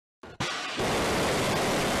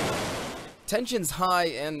Tensions high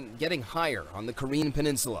and getting higher on the Korean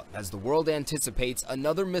peninsula as the world anticipates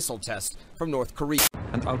another missile test from North Korea.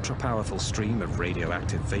 An ultra-powerful stream of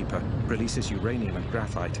radioactive vapor releases uranium and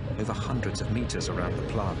graphite over hundreds of meters around the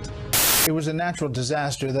plant. It was a natural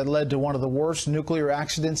disaster that led to one of the worst nuclear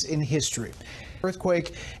accidents in history.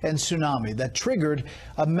 Earthquake and tsunami that triggered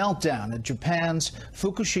a meltdown at Japan's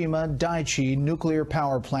Fukushima Daiichi nuclear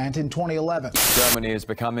power plant in 2011. Germany is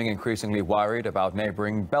becoming increasingly worried about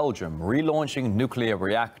neighboring Belgium relaunching nuclear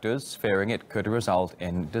reactors, fearing it could result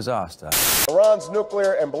in disaster. Iran's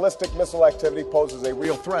nuclear and ballistic missile activity poses a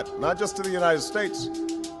real threat, not just to the United States,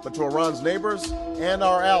 but to Iran's neighbors and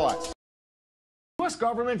our allies. The U.S.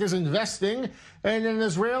 government is investing in an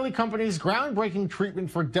Israeli company's groundbreaking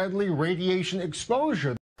treatment for deadly radiation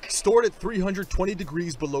exposure. Stored at 320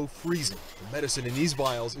 degrees below freezing, the medicine in these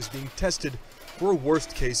vials is being tested for a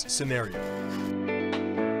worst-case scenario.